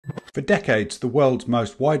For decades, the world's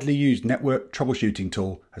most widely used network troubleshooting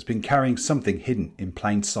tool has been carrying something hidden in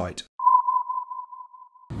plain sight.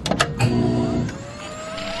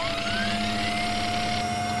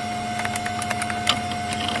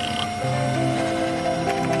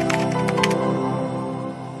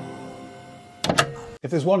 If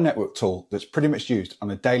there's one network tool that's pretty much used on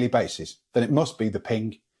a daily basis, then it must be the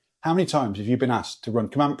ping. How many times have you been asked to run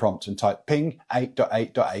command prompt and type ping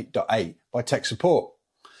 8.8.8.8 by tech support?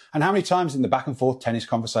 And how many times in the back and forth tennis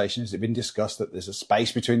conversation has it been discussed that there's a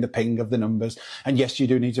space between the ping of the numbers, and yes, you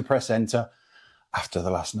do need to press enter after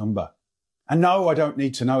the last number. And no, I don't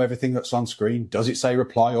need to know everything that's on screen. Does it say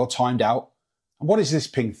reply or timed out? And what is this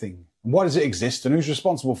ping thing? And why does it exist, and who's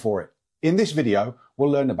responsible for it? In this video,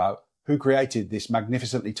 we'll learn about who created this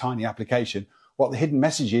magnificently tiny application, what the hidden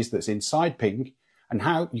message is that's inside ping, and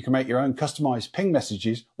how you can make your own customized ping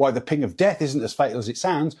messages, why the ping of death isn't as fatal as it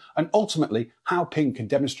sounds, and ultimately how ping can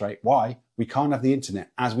demonstrate why we can't have the internet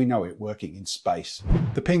as we know it working in space.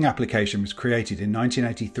 The ping application was created in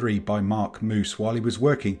 1983 by Mark Moose while he was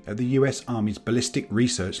working at the US Army's Ballistic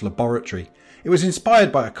Research Laboratory. It was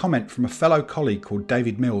inspired by a comment from a fellow colleague called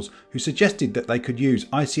David Mills, who suggested that they could use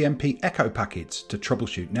ICMP echo packets to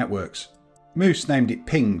troubleshoot networks. Moose named it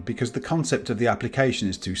ping because the concept of the application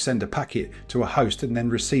is to send a packet to a host and then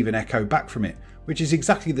receive an echo back from it, which is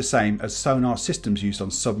exactly the same as sonar systems used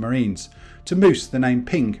on submarines. To Moose, the name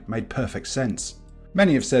ping made perfect sense.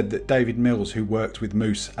 Many have said that David Mills, who worked with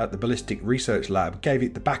Moose at the Ballistic Research Lab, gave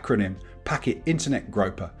it the backronym Packet Internet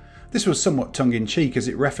Groper. This was somewhat tongue-in-cheek as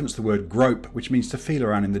it referenced the word grope, which means to feel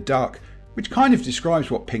around in the dark, which kind of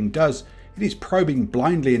describes what ping does. It is probing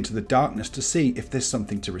blindly into the darkness to see if there's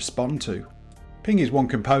something to respond to. Ping is one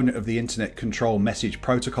component of the Internet Control Message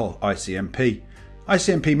Protocol, ICMP.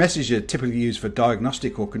 ICMP messages are typically used for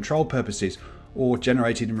diagnostic or control purposes, or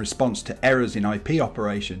generated in response to errors in IP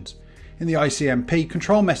operations. In the ICMP,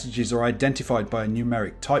 control messages are identified by a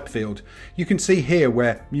numeric type field. You can see here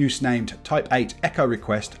where Muse named type 8 echo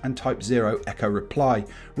request and type 0 echo reply,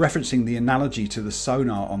 referencing the analogy to the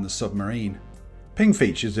sonar on the submarine. Ping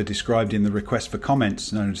features are described in the request for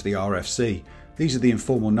comments, known as the RFC. These are the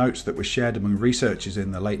informal notes that were shared among researchers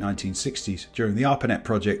in the late 1960s during the ARPANET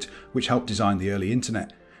project, which helped design the early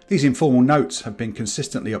internet. These informal notes have been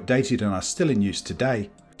consistently updated and are still in use today.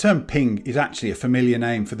 The term ping is actually a familiar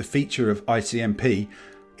name for the feature of ICMP,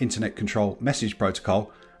 Internet Control Message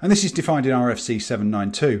Protocol, and this is defined in RFC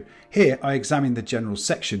 792. Here I examine the general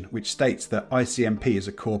section which states that ICMP is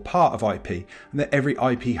a core part of IP and that every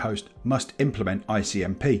IP host must implement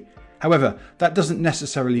ICMP. However, that doesn't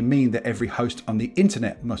necessarily mean that every host on the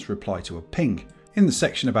internet must reply to a ping. In the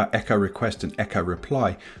section about echo request and echo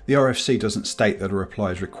reply, the RFC doesn't state that a reply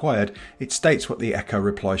is required, it states what the echo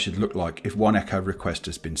reply should look like if one echo request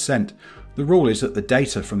has been sent. The rule is that the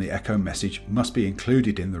data from the echo message must be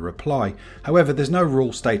included in the reply. However, there's no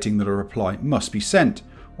rule stating that a reply must be sent.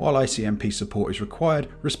 While ICMP support is required,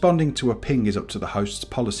 responding to a ping is up to the host's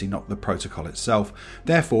policy, not the protocol itself.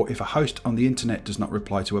 Therefore, if a host on the internet does not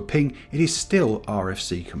reply to a ping, it is still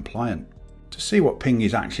RFC compliant. To see what ping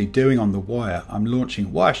is actually doing on the wire, I'm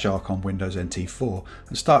launching Wireshark on Windows NT 4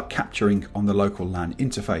 and start capturing on the local LAN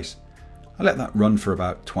interface. I let that run for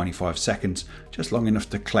about 25 seconds, just long enough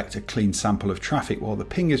to collect a clean sample of traffic while the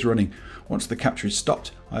ping is running. Once the capture is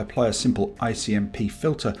stopped, I apply a simple ICMP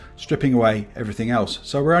filter, stripping away everything else,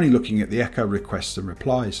 so we're only looking at the echo requests and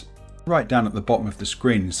replies. Right down at the bottom of the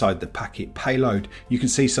screen inside the packet payload, you can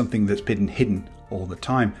see something that's been hidden all the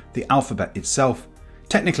time, the alphabet itself.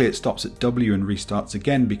 Technically it stops at W and restarts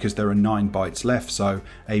again because there are 9 bytes left, so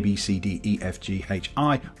A, B, C, D, E, F, G, H,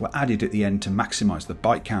 I were added at the end to maximise the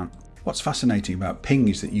byte count. What's fascinating about ping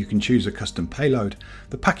is that you can choose a custom payload.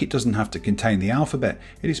 The packet doesn't have to contain the alphabet.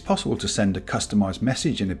 It is possible to send a customized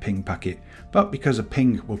message in a ping packet, but because a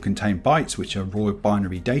ping will contain bytes, which are raw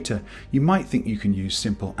binary data, you might think you can use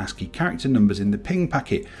simple ASCII character numbers in the ping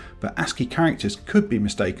packet, but ASCII characters could be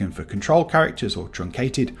mistaken for control characters or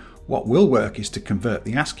truncated. What will work is to convert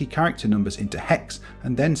the ASCII character numbers into hex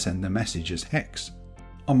and then send the message as hex.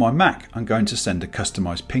 On my Mac, I'm going to send a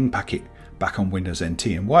customized ping packet. Back on Windows NT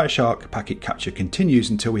and Wireshark, packet capture continues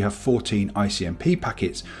until we have 14 ICMP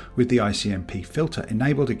packets. With the ICMP filter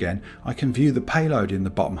enabled again, I can view the payload in the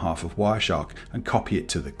bottom half of Wireshark and copy it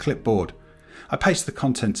to the clipboard. I paste the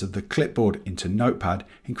contents of the clipboard into Notepad,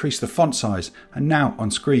 increase the font size, and now on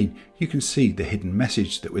screen you can see the hidden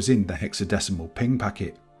message that was in the hexadecimal ping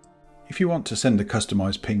packet. If you want to send a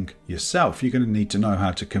customized ping yourself, you're going to need to know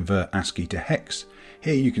how to convert ASCII to hex.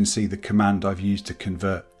 Here you can see the command I've used to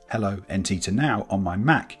convert hello NT to now on my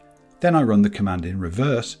Mac. Then I run the command in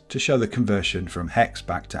reverse to show the conversion from hex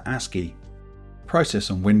back to ASCII.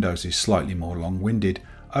 process on Windows is slightly more long-winded.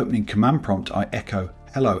 Opening command prompt, I echo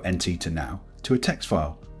hello NT to now to a text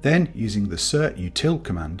file. Then, using the cert util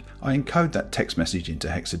command, I encode that text message into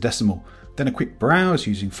hexadecimal. Then a quick browse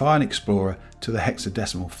using File Explorer to the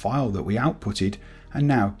hexadecimal file that we outputted, and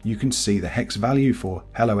now you can see the hex value for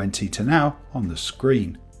hello NT to now on the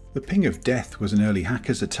screen. The ping of death was an early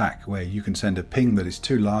hacker's attack where you can send a ping that is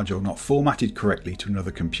too large or not formatted correctly to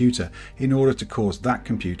another computer in order to cause that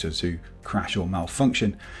computer to crash or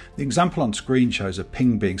malfunction. The example on screen shows a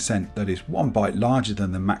ping being sent that is 1 byte larger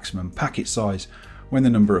than the maximum packet size. When the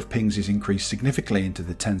number of pings is increased significantly into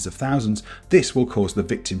the tens of thousands, this will cause the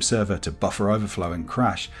victim server to buffer overflow and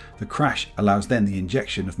crash. The crash allows then the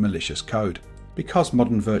injection of malicious code. Because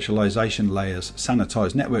modern virtualization layers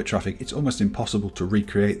sanitize network traffic, it's almost impossible to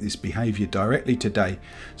recreate this behavior directly today.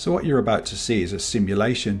 So what you're about to see is a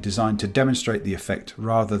simulation designed to demonstrate the effect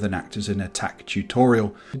rather than act as an attack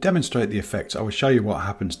tutorial. To demonstrate the effect, I will show you what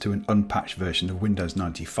happens to an unpatched version of Windows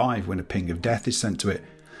 95 when a ping of death is sent to it.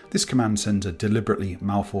 This command sends a deliberately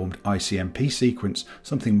malformed ICMP sequence,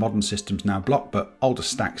 something modern systems now block but older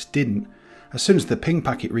stacks didn't. As soon as the ping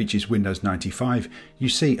packet reaches Windows 95, you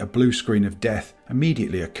see a blue screen of death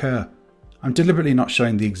immediately occur. I'm deliberately not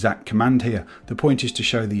showing the exact command here, the point is to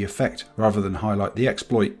show the effect rather than highlight the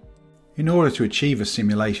exploit. In order to achieve a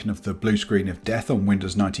simulation of the blue screen of death on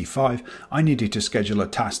Windows 95, I needed to schedule a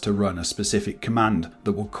task to run a specific command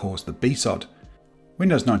that will cause the BSOD.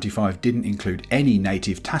 Windows 95 didn't include any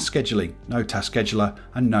native task scheduling, no task scheduler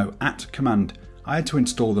and no @ command. I had to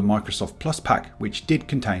install the Microsoft Plus pack, which did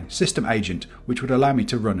contain System Agent, which would allow me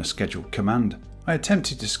to run a scheduled command. I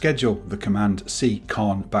attempted to schedule the command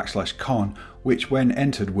cconn/con, which when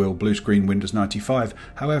entered will blue screen Windows 95.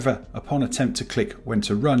 However, upon attempt to click when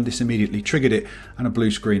to run, this immediately triggered it and a blue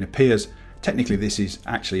screen appears. Technically this is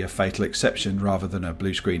actually a fatal exception rather than a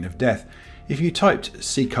blue screen of death. If you typed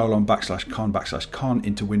c:con/con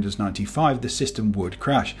into Windows 95, the system would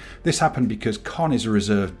crash. This happened because con is a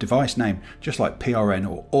reserved device name, just like PRN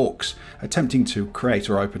or AUX. Attempting to create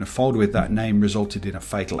or open a folder with that name resulted in a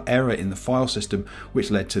fatal error in the file system,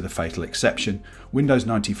 which led to the fatal exception. Windows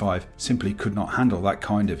 95 simply could not handle that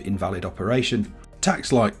kind of invalid operation.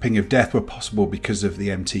 Attacks like ping of death were possible because of the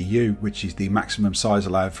MTU, which is the maximum size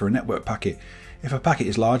allowed for a network packet. If a packet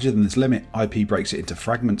is larger than this limit, IP breaks it into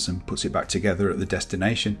fragments and puts it back together at the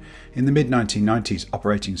destination. In the mid-1990s,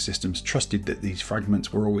 operating systems trusted that these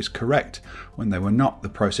fragments were always correct. When they were not, the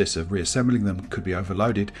process of reassembling them could be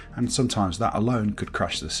overloaded, and sometimes that alone could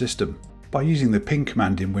crash the system. By using the ping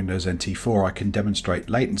command in Windows NT4, I can demonstrate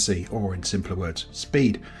latency, or in simpler words,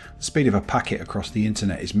 speed. The speed of a packet across the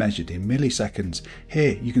internet is measured in milliseconds.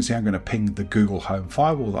 Here you can see I'm going to ping the Google Home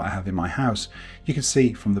firewall that I have in my house. You can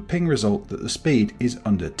see from the ping result that the speed is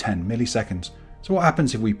under 10 milliseconds. So what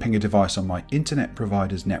happens if we ping a device on my internet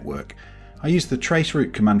provider's network? I use the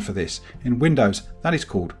traceroute command for this. In Windows, that is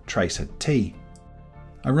called tracer-t.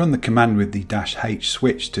 I run the command with the -h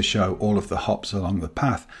switch to show all of the hops along the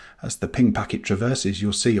path. As the ping packet traverses,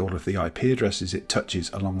 you'll see all of the IP addresses it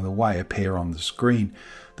touches along the way appear on the screen.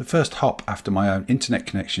 The first hop after my own internet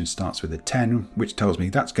connection starts with a 10, which tells me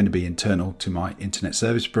that's going to be internal to my internet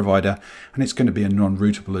service provider, and it's going to be a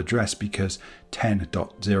non-routable address because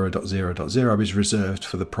 10.0.0.0 is reserved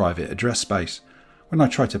for the private address space. When I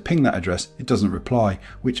try to ping that address, it doesn't reply,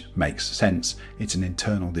 which makes sense. It's an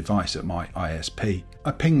internal device at my ISP.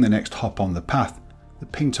 I ping the next hop on the path. The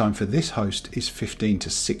ping time for this host is 15 to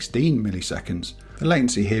 16 milliseconds. The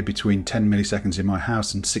latency here between 10 milliseconds in my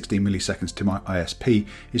house and 16 milliseconds to my ISP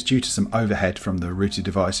is due to some overhead from the router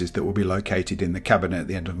devices that will be located in the cabinet at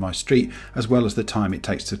the end of my street, as well as the time it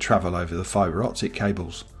takes to travel over the fibre optic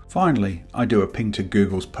cables. Finally, I do a ping to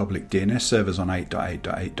Google's public DNS servers on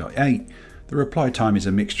 8.8.8.8. The reply time is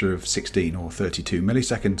a mixture of 16 or 32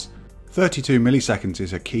 milliseconds. 32 milliseconds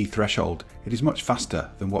is a key threshold. It is much faster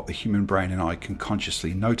than what the human brain and eye can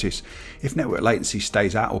consciously notice. If network latency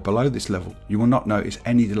stays at or below this level, you will not notice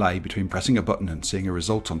any delay between pressing a button and seeing a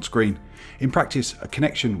result on screen. In practice, a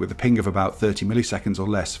connection with a ping of about 30 milliseconds or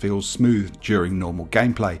less feels smooth during normal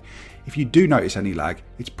gameplay. If you do notice any lag,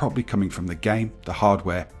 it's probably coming from the game, the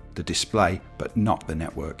hardware, the display, but not the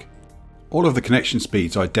network. All of the connection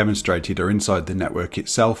speeds I demonstrated are inside the network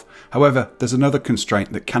itself. However, there's another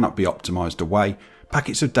constraint that cannot be optimized away.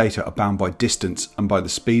 Packets of data are bound by distance and by the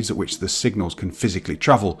speeds at which the signals can physically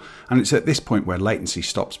travel, and it's at this point where latency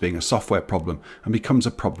stops being a software problem and becomes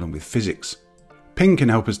a problem with physics. Ping can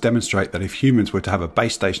help us demonstrate that if humans were to have a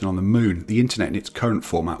base station on the moon, the internet in its current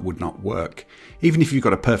format would not work. Even if you've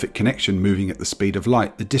got a perfect connection moving at the speed of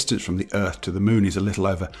light, the distance from the Earth to the moon is a little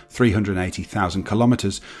over 380,000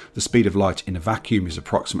 kilometres. The speed of light in a vacuum is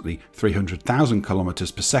approximately 300,000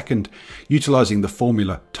 kilometres per second. Utilising the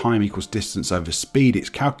formula time equals distance over speed,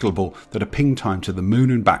 it's calculable that a ping time to the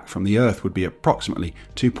moon and back from the Earth would be approximately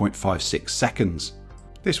 2.56 seconds.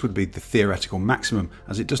 This would be the theoretical maximum,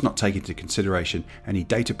 as it does not take into consideration any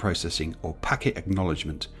data processing or packet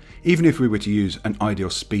acknowledgement. Even if we were to use an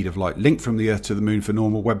ideal speed of light link from the Earth to the moon for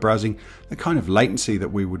normal web browsing, the kind of latency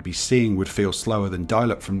that we would be seeing would feel slower than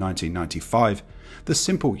dial-up from 1995. The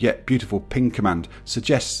simple yet beautiful ping command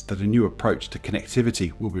suggests that a new approach to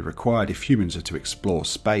connectivity will be required if humans are to explore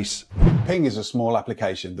space. Ping is a small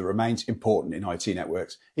application that remains important in IT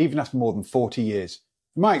networks, even after more than 40 years.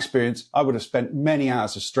 In my experience, I would have spent many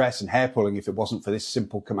hours of stress and hair pulling if it wasn't for this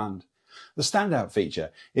simple command. The standout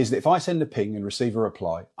feature is that if I send a ping and receive a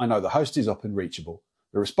reply, I know the host is up and reachable.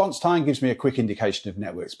 The response time gives me a quick indication of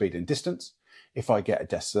network speed and distance. If I get a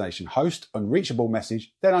destination host unreachable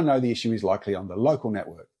message, then I know the issue is likely on the local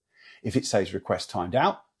network. If it says request timed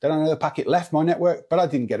out, then I know the packet left my network, but I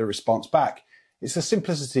didn't get a response back. It's the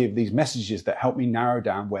simplicity of these messages that help me narrow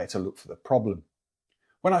down where to look for the problem.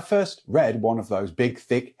 When I first read one of those big,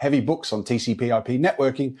 thick, heavy books on TCP/IP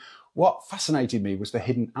networking, what fascinated me was the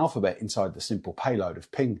hidden alphabet inside the simple payload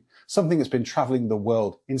of ping, something that's been travelling the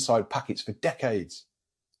world inside packets for decades.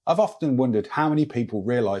 I've often wondered how many people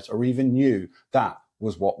realised or even knew that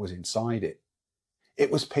was what was inside it.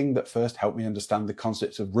 It was ping that first helped me understand the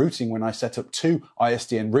concepts of routing when I set up 2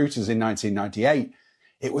 ISDN routers in 1998.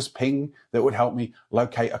 It was ping that would help me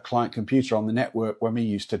locate a client computer on the network when we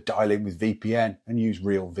used to dial in with VPN and use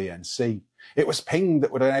real VNC. It was ping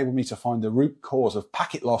that would enable me to find the root cause of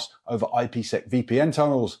packet loss over IPsec VPN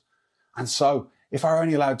tunnels. And so, if I were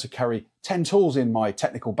only allowed to carry 10 tools in my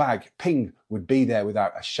technical bag, ping would be there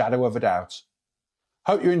without a shadow of a doubt.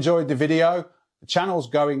 Hope you enjoyed the video. The channel's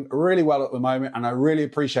going really well at the moment, and I really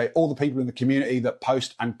appreciate all the people in the community that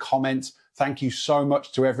post and comment. Thank you so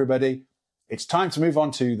much to everybody. It's time to move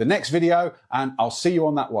on to the next video, and I'll see you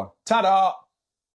on that one. Ta-da!